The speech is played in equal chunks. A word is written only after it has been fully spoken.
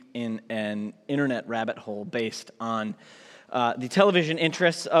in an internet rabbit hole based on the television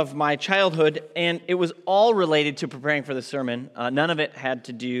interests of my childhood, and it was all related to preparing for the sermon. None of it had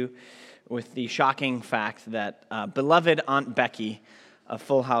to do with the shocking fact that beloved Aunt Becky of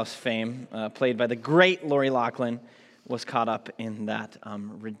Full House fame, played by the great Lori Loughlin, was caught up in that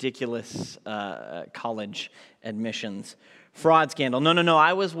ridiculous college admissions fraud scandal. No,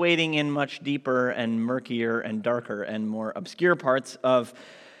 I was wading in much deeper and murkier and darker and more obscure parts of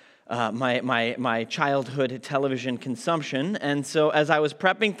my childhood television consumption. And so as I was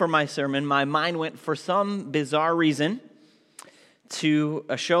prepping for my sermon, my mind went, for some bizarre reason, to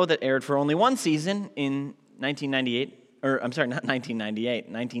a show that aired for only one season in 1998. Or, I'm sorry, not 1998,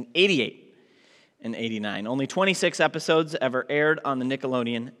 1988 and 89. Only 26 episodes ever aired on the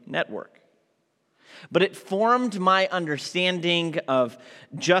Nickelodeon network. But it formed my understanding of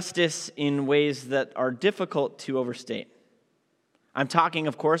justice in ways that are difficult to overstate. I'm talking,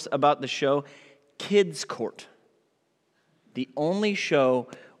 of course, about the show Kids Court, the only show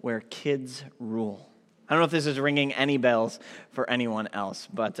where kids rule. I don't know if this is ringing any bells for anyone else,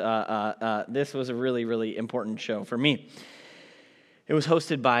 but this was a really, really important show for me. It was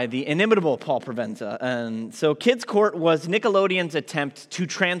hosted by the inimitable Paul Provenza. And so Kids Court was Nickelodeon's attempt to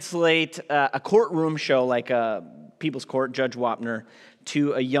translate a courtroom show like People's Court, Judge Wapner,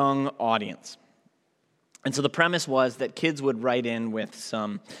 to a young audience. And so the premise was that kids would write in with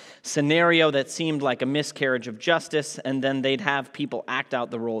some scenario that seemed like a miscarriage of justice, and then they'd have people act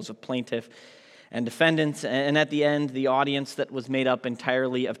out the roles of plaintiff and defendants, and at the end, the audience that was made up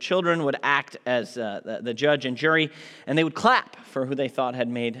entirely of children would act as the judge and jury, and they would clap for who they thought had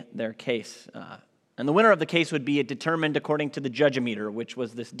made their case. And the winner of the case would be determined according to the judge-o-meter, which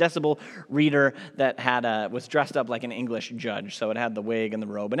was this decibel reader that was dressed up like an English judge, so it had the wig and the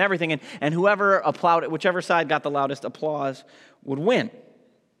robe and everything, and whoever applauded, whichever side got the loudest applause, would win.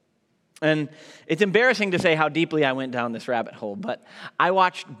 And it's embarrassing to say how deeply I went down this rabbit hole, but I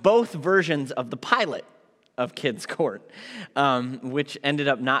watched both versions of the pilot of Kids Court, which ended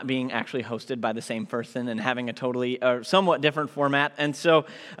up not being actually hosted by the same person and having a totally, somewhat different format. And so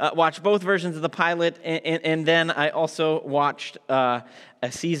watched both versions of the pilot, and then I also watched a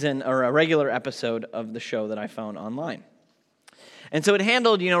season or a regular episode of the show that I found online. And so it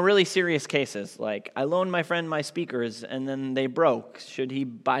handled, really serious cases, like I loaned my friend my speakers and then they broke. Should he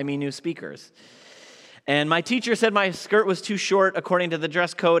buy me new speakers? And my teacher said my skirt was too short according to the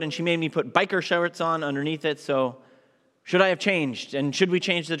dress code, and she made me put biker shorts on underneath it, so should I have changed? And should we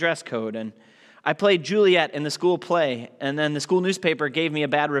change the dress code? And I played Juliet in the school play, and then the school newspaper gave me a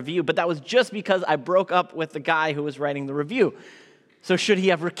bad review, but that was just because I broke up with the guy who was writing the review. So should he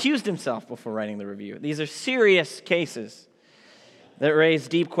have recused himself before writing the review? These are serious cases that raise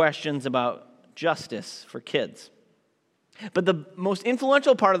deep questions about justice for kids. But the most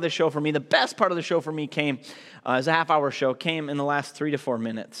influential part of the show for me, the best part of the show for me came, as a half-hour show, came in the last 3 to 4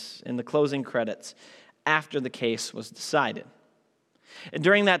 minutes, in the closing credits, after the case was decided. And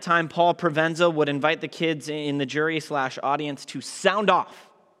during that time, Paul Provenza would invite the kids in the jury/audience to sound off.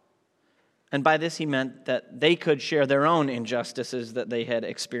 And by this he meant that they could share their own injustices that they had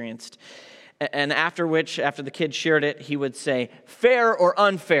experienced. And after the kids shared it, he would say, fair or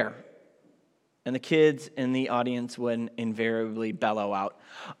unfair? And the kids in the audience would invariably bellow out,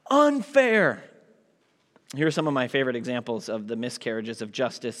 unfair! Here are some of my favorite examples of the miscarriages of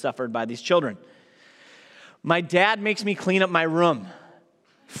justice suffered by these children. My dad makes me clean up my room.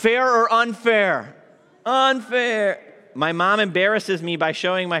 Fair or unfair? Unfair. My mom embarrasses me by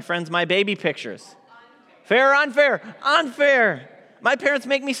showing my friends my baby pictures. Fair or unfair? Unfair. My parents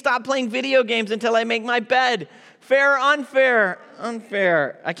make me stop playing video games until I make my bed. Fair or unfair?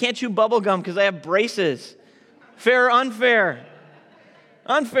 Unfair. I can't chew bubble gum because I have braces. Fair or unfair?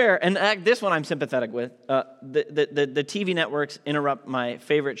 Unfair. And this one I'm sympathetic with. The TV networks interrupt my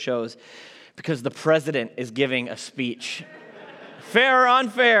favorite shows because the president is giving a speech. Fair or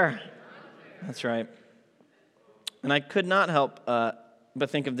unfair? That's right. And I could not help but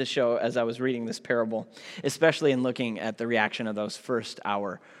think of this show as I was reading this parable, especially in looking at the reaction of those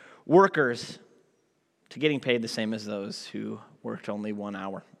first-hour workers to getting paid the same as those who worked only 1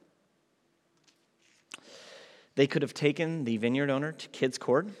 hour. They could have taken the vineyard owner to Kids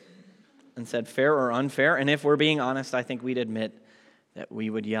Court and said fair or unfair, and if we're being honest, I think we'd admit that we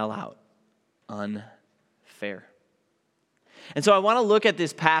would yell out, unfair. And so I want to look at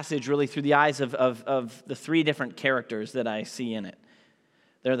this passage really through the eyes of the 3 different characters that I see in it.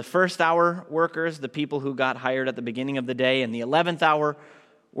 They're the first-hour workers, the people who got hired at the beginning of the day, and the 11th-hour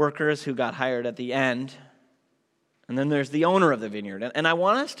workers who got hired at the end. And then there's the owner of the vineyard. And I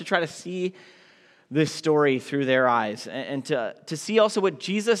want us to try to see this story through their eyes and to see also what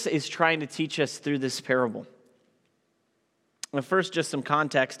Jesus is trying to teach us through this parable. Well, first, just some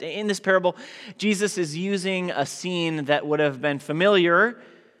context. In this parable, Jesus is using a scene that would have been familiar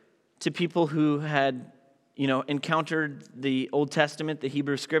to people who had, encountered the Old Testament, the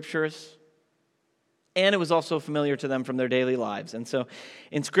Hebrew Scriptures, and it was also familiar to them from their daily lives. And so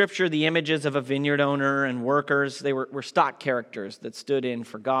in Scripture, the images of a vineyard owner and workers, they were stock characters that stood in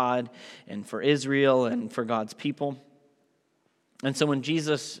for God and for Israel and for God's people. And so when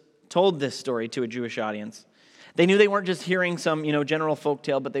Jesus told this story to a Jewish audience, they knew they weren't just hearing some, general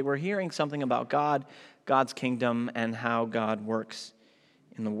folktale, but they were hearing something about God, God's kingdom, and how God works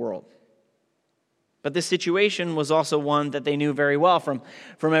in the world. But this situation was also one that they knew very well from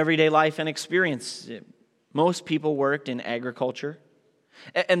everyday life and experience. Most people worked in agriculture,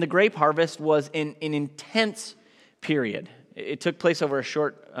 and the grape harvest was an intense period. It took place over a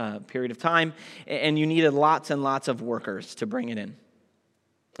short period of time, and you needed lots and lots of workers to bring it in.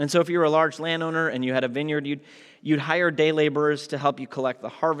 And so if you were a large landowner and you had a vineyard, you'd hire day laborers to help you collect the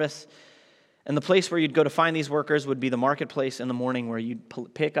harvest. And the place where you'd go to find these workers would be the marketplace in the morning, where you'd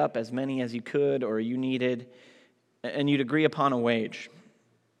pick up as many as you could or you needed, and you'd agree upon a wage.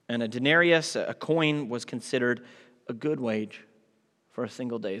 And a denarius, a coin, was considered a good wage for a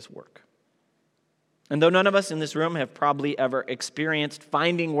single day's work. And though none of us in this room have probably ever experienced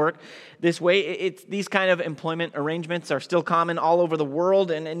finding work this way, these kind of employment arrangements are still common all over the world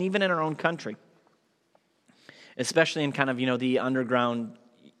and even in our own country, especially in kind of, the underground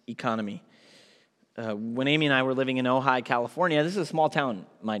economy. When Amy and I were living in Ojai, California, this is a small town,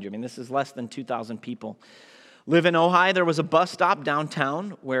 mind you. This is less than 2,000 people. Live in Ojai, there was a bus stop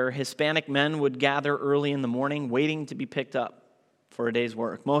downtown where Hispanic men would gather early in the morning waiting to be picked up for a day's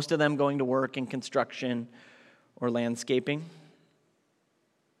work. Most of them going to work in construction or landscaping.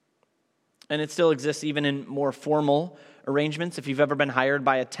 And it still exists even in more formal arrangements. If you've ever been hired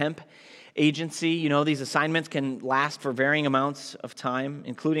by a temp agency, these assignments can last for varying amounts of time,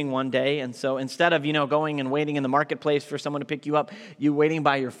 including one day. And so instead of, going and waiting in the marketplace for someone to pick you up, you're waiting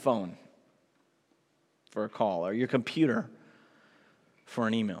by your phone for a call or your computer for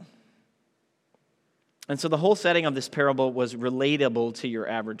an email. And so the whole setting of this parable was relatable to your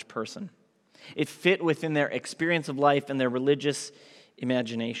average person. It fit within their experience of life and their religious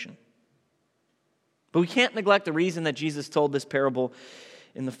imagination. But we can't neglect the reason that Jesus told this parable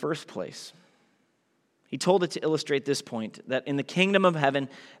in the first place. He told it to illustrate this point, that in the kingdom of heaven,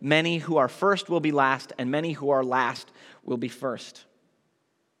 many who are first will be last, and many who are last will be first.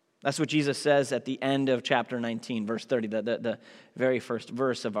 That's what Jesus says at the end of chapter 19, verse 30, the very first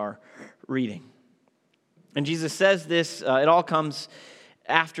verse of our reading. And Jesus says this, it all comes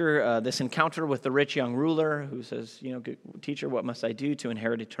after this encounter with the rich young ruler who says, "Teacher, what must I do to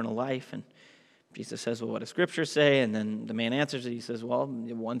inherit eternal life?" And Jesus says, "Well, what does Scripture say?" And then the man answers it. He says, "Well,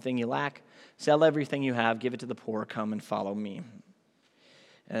 one thing you lack, sell everything you have, give it to the poor, come and follow me."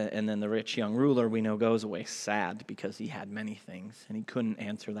 And then the rich young ruler, we know, goes away sad because he had many things and he couldn't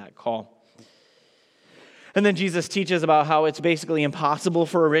answer that call. And then Jesus teaches about how it's basically impossible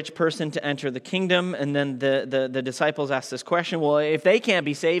for a rich person to enter the kingdom. And then the disciples ask this question, well, if they can't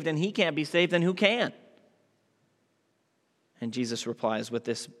be saved and he can't be saved, then who can? And Jesus replies with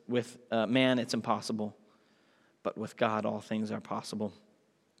man, it's impossible, but with God, all things are possible.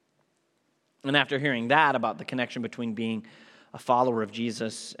 And after hearing that about the connection between being a follower of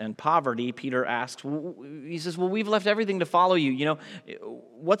Jesus and poverty, Peter asks, he says, well, we've left everything to follow you.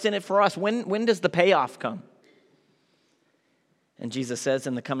 What's in it for us? When does the payoff come? And Jesus says,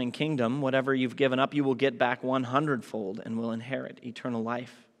 in the coming kingdom, whatever you've given up, you will get back 100-fold and will inherit eternal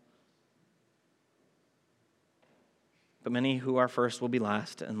life. But many who are first will be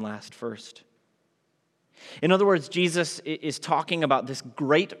last, and last first. In other words, Jesus is talking about this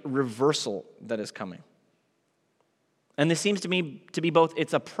great reversal that is coming. And this seems to me to be both,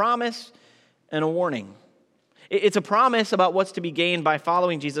 it's a promise and a warning. It's a promise about what's to be gained by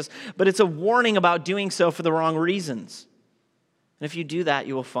following Jesus, but it's a warning about doing so for the wrong reasons. And if you do that,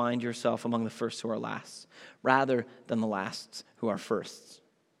 you will find yourself among the first who are last, rather than the lasts who are firsts.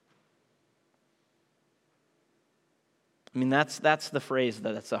 That's the phrase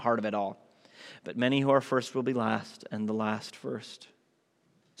that's the heart of it all. But many who are first will be last, and the last first.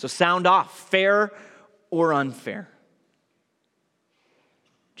 So sound off, fair or unfair.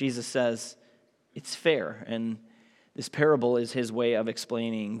 Jesus says it's fair, and this parable is his way of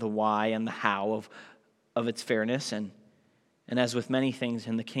explaining the why and the how of its fairness. And as with many things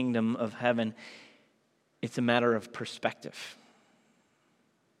in the kingdom of heaven, it's a matter of perspective.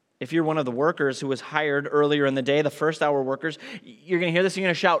 If you're one of the workers who was hired earlier in the day, the first hour workers, you're going to hear this, you're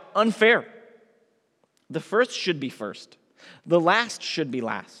going to shout, unfair. The first should be first. The last should be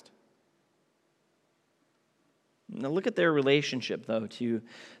last. Now look at their relationship, though, to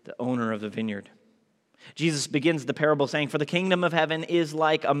the owner of the vineyard. Jesus begins the parable saying, "For the kingdom of heaven is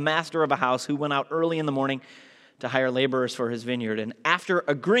like a master of a house who went out early in the morning to hire laborers for his vineyard. And after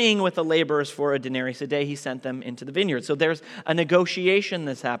agreeing with the laborers for a denarius a day, he sent them into the vineyard." So there's a negotiation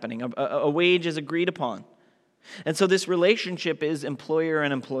that's happening. A wage is agreed upon. And so this relationship is employer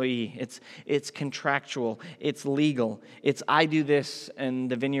and employee. It's contractual. It's legal. It's I do this and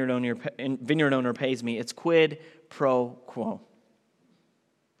the vineyard owner pays me. It's quid pro quo.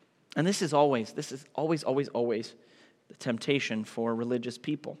 And this is always the temptation for religious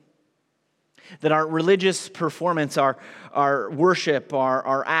people. That our religious performance, our worship,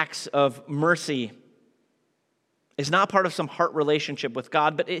 our acts of mercy is not part of some heart relationship with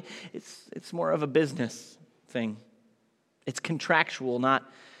God, but it's more of a business thing. It's contractual,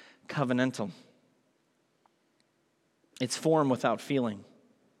 not covenantal. It's form without feeling.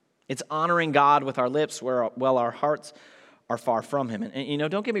 It's honoring God with our lips while our hearts are far from Him.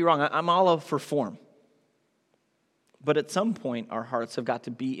 And don't get me wrong, I'm all for form. But at some point, our hearts have got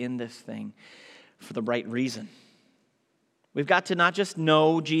to be in this thing for the right reason. We've got to not just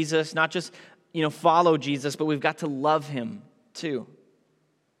know Jesus, not just follow Jesus, but we've got to love Him too.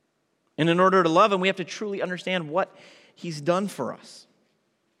 And in order to love Him, we have to truly understand what He's done for us.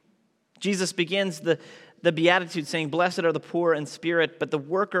 Jesus begins the Beatitude saying, "Blessed are the poor in spirit," but the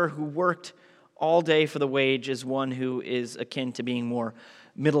worker who worked all day for the wage is one who is akin to being more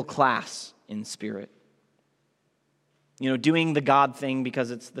middle class in spirit. Doing the God thing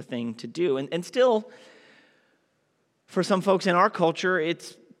because it's the thing to do. And still, for some folks in our culture,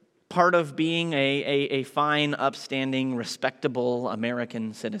 it's part of being a fine, upstanding, respectable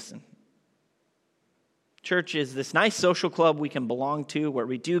American citizen. Church is this nice social club we can belong to where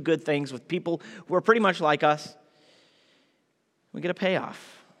we do good things with people who are pretty much like us. We get a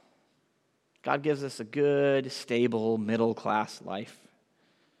payoff. God gives us a good, stable, middle-class life.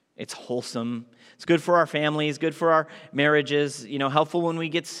 It's wholesome. It's good for our families, good for our marriages, helpful when we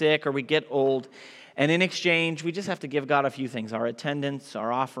get sick or we get old. And in exchange, we just have to give God a few things: our attendance,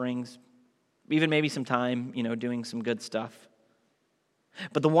 our offerings, even maybe some time, doing some good stuff.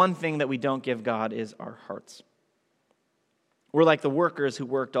 But the one thing that we don't give God is our hearts. We're like the workers who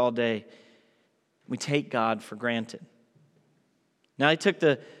worked all day. We take God for granted. Now, I took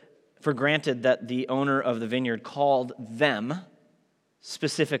for granted that the owner of the vineyard called them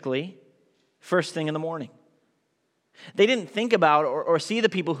specifically first thing in the morning. They didn't think about or see the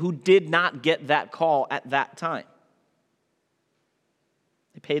people who did not get that call at that time.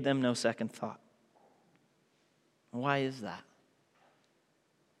 They paid them no second thought. Why is that?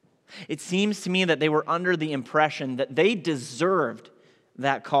 It seems to me that they were under the impression that they deserved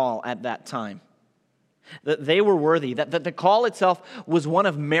that call at that time. That they were worthy, that the call itself was one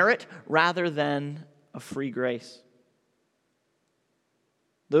of merit rather than a free grace.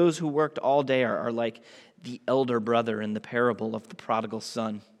 Those who worked all day are like the elder brother in the parable of the prodigal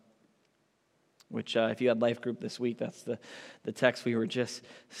son, which if you had life group this week, that's the text we were just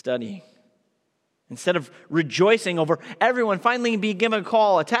studying. Instead of rejoicing over everyone finally being given a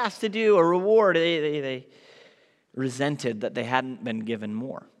call, a task to do, a reward, they resented that they hadn't been given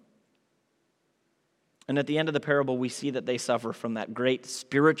more. And at the end of the parable, we see that they suffer from that great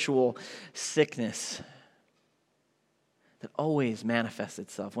spiritual sickness that always manifests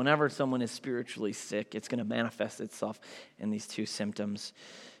itself. Whenever someone is spiritually sick, it's going to manifest itself in these two symptoms: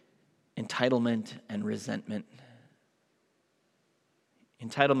 entitlement and resentment.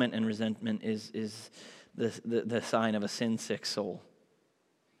 Entitlement and resentment is the sign of a sin-sick soul.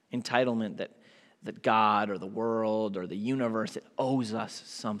 Entitlement that God or the world or the universe, it owes us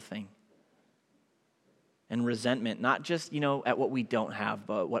something. And resentment, not just, at what we don't have,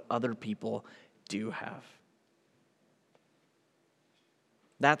 but what other people do have.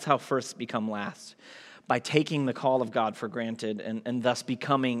 That's how firsts become last, by taking the call of God for granted and thus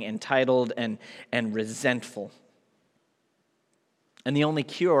becoming entitled and resentful. And the only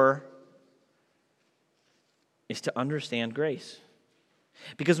cure is to understand grace.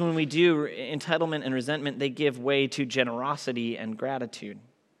 Because when we do, entitlement and resentment, they give way to generosity and gratitude.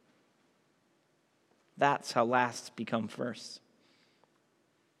 That's how lasts become firsts.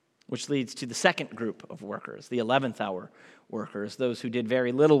 Which leads to the second group of workers, the 11th hour workers, those who did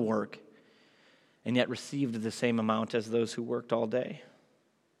very little work and yet received the same amount as those who worked all day.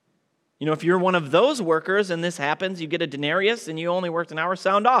 If you're one of those workers and this happens, you get a denarius and you only worked an hour,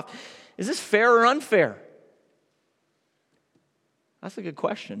 sound off. Is this fair or unfair? That's a good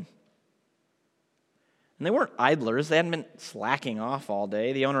question. And they weren't idlers. They hadn't been slacking off all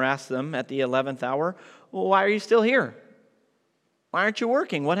day. The owner asked them at the 11th hour, well, why are you still here? Why aren't you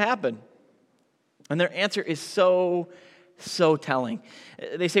working? What happened? And their answer is so telling.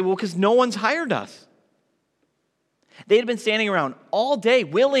 They say, well, because no one's hired us. They had been standing around all day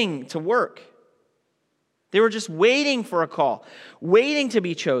willing to work. They were just waiting for a call, waiting to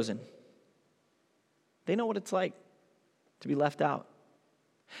be chosen. They know what it's like to be left out.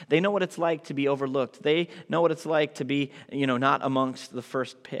 They know what it's like to be overlooked. They know what it's like to be, not amongst the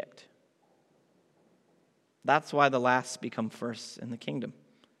first picked. That's why the last become first in the kingdom.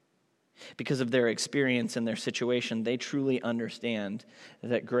 Because of their experience and their situation, they truly understand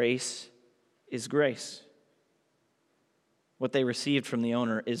that grace is grace. What they received from the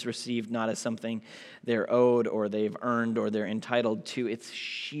owner is received not as something they're owed or they've earned or they're entitled to. It's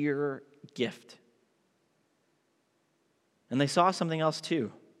sheer gift. And they saw something else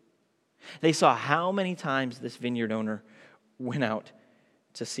too. They saw how many times this vineyard owner went out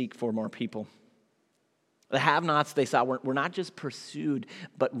to seek for more people. The have-nots they saw were not just pursued,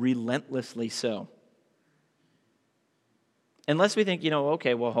 but relentlessly so. Unless we think,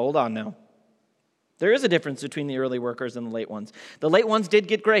 okay, well, hold on now. There is a difference between the early workers and the late ones. The late ones did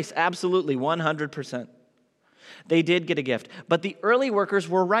get grace, absolutely, 100%. They did get a gift. But the early workers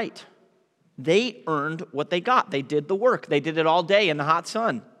were right. They earned what they got. They did the work. They did it all day in the hot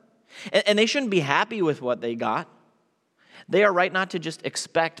sun. And they shouldn't be happy with what they got. They are right not to just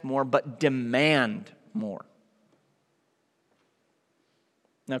expect more, but demand more.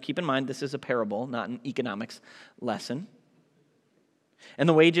 Now, keep in mind, this is a parable, not an economics lesson. And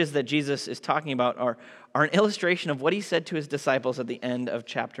the wages that Jesus is talking about are an illustration of what he said to his disciples at the end of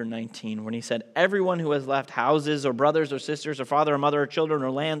chapter 19, when he said, everyone who has left houses or brothers or sisters or father or mother or children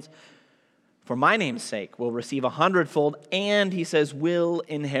or lands for my name's sake will receive 100-fold, and he says, will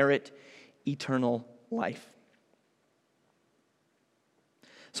inherit eternal life.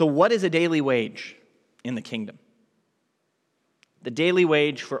 So what is a daily wage in the kingdom? The daily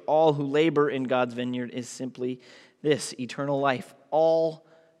wage for all who labor in God's vineyard is simply this: eternal life, all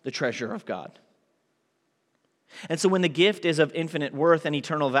the treasure of God. And so when the gift is of infinite worth and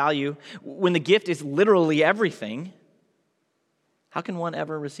eternal value, when the gift is literally everything, how can one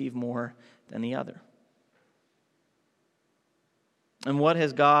ever receive more than the other? And what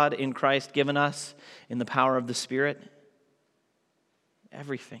has God in Christ given us in the power of the Spirit?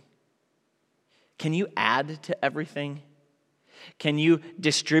 Everything. Can you add to everything? Can you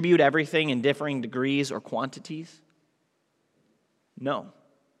distribute everything in differing degrees or quantities? No.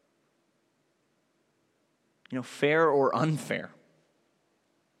 Fair or unfair?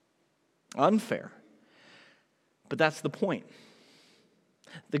 Unfair. But that's the point.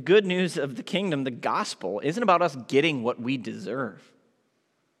 The good news of the kingdom, the gospel, isn't about us getting what we deserve.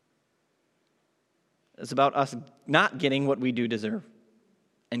 It's about us not getting what we do deserve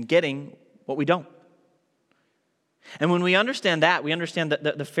and getting what we don't. And when we understand that, we understand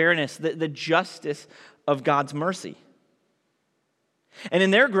the fairness, the justice of God's mercy. And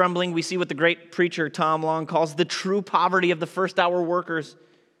in their grumbling, we see what the great preacher Tom Long calls the true poverty of the first hour workers.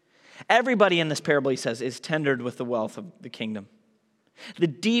 Everybody in this parable, he says, is tendered with the wealth of the kingdom. The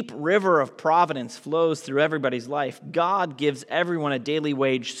deep river of providence flows through everybody's life. God gives everyone a daily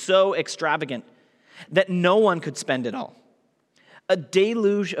wage so extravagant that no one could spend it all. A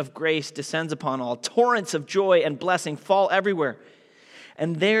deluge of grace descends upon all. Torrents of joy and blessing fall everywhere.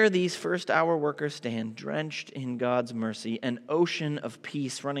 And there these first hour workers stand, drenched in God's mercy, an ocean of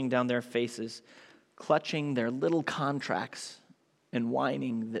peace running down their faces, clutching their little contracts and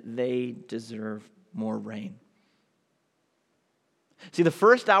whining that they deserve more rain. See, the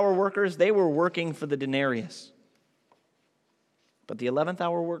first hour workers, they were working for the denarius. But the 11th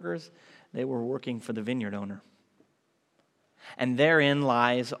hour workers, they were working for the vineyard owner. And therein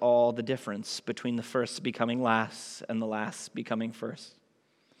lies all the difference between the first becoming last and the last becoming first.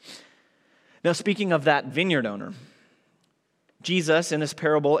 Now, speaking of that vineyard owner, Jesus in this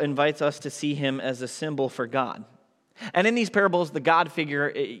parable invites us to see him as a symbol for God. And in these parables, the God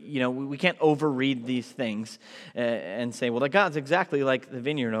figure, we can't overread these things and say, well, that God's exactly like the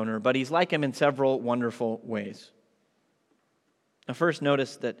vineyard owner, but he's like him in several wonderful ways. Now, first,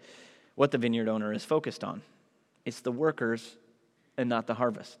 notice that what the vineyard owner is focused on. It's the workers and not the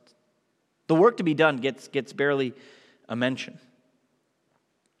harvest. The work to be done gets barely a mention.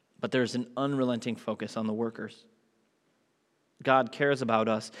 But there's an unrelenting focus on the workers. God cares about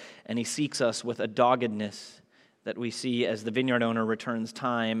us, and he seeks us with a doggedness that we see as the vineyard owner returns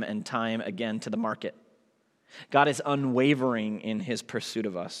time and time again to the market. God is unwavering in his pursuit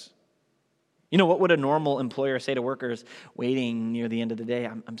of us. You know, what would a normal employer say to workers waiting near the end of the day?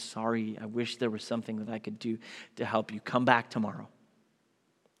 I'm sorry, I wish there was something that I could do to help you. Come back tomorrow.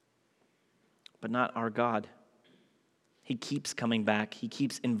 But not our God. He keeps coming back. He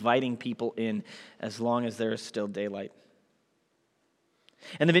keeps inviting people in as long as there is still daylight.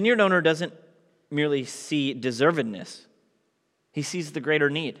 And the vineyard owner doesn't merely see deservedness. He sees the greater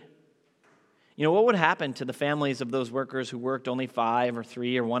need. You know, what would happen to the families of those workers who worked only 5 or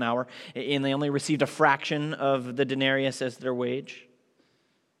 3 or 1 hour and they only received a fraction of the denarius as their wage?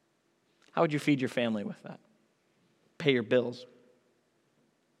 How would you feed your family with that? Pay your bills?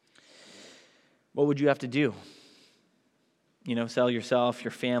 What would you have to do? You know, sell yourself,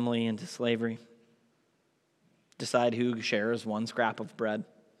 your family into slavery? Decide who shares one scrap of bread?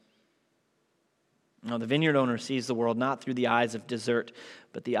 No, the vineyard owner sees the world not through the eyes of desert,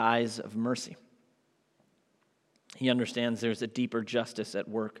 but the eyes of mercy. He understands there's a deeper justice at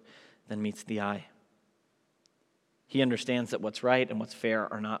work than meets the eye. He understands that what's right and what's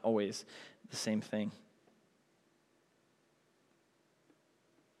fair are not always the same thing.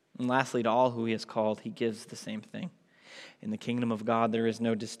 And lastly, to all who he has called, he gives the same thing. In the kingdom of God, there is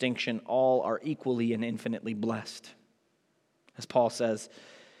no distinction. All are equally and infinitely blessed. As Paul says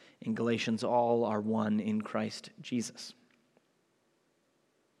in Galatians, all are one in Christ Jesus.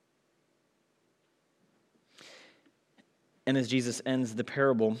 And as Jesus ends the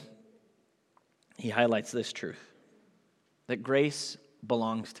parable, he highlights this truth, that grace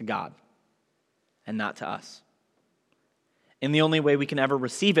belongs to God and not to us. And the only way we can ever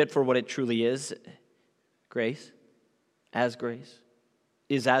receive it for what it truly is, grace,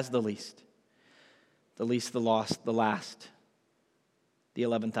 is as the least, the lost, the last, the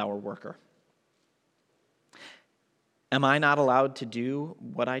 11th hour worker. Am I not allowed to do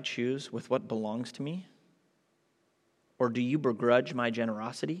what I choose with what belongs to me? Or do you begrudge my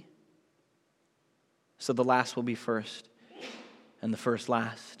generosity? So the last will be first, and the first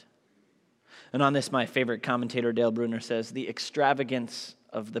last. And on this, my favorite commentator, Dale Bruner, says, the extravagance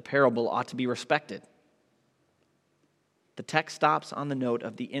of the parable ought to be respected. The text stops on the note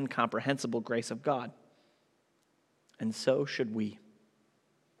of the incomprehensible grace of God. And so should we.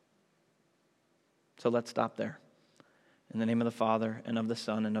 So let's stop there. In the name of the Father, and of the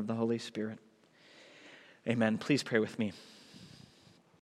Son, and of the Holy Spirit. Amen. Please pray with me.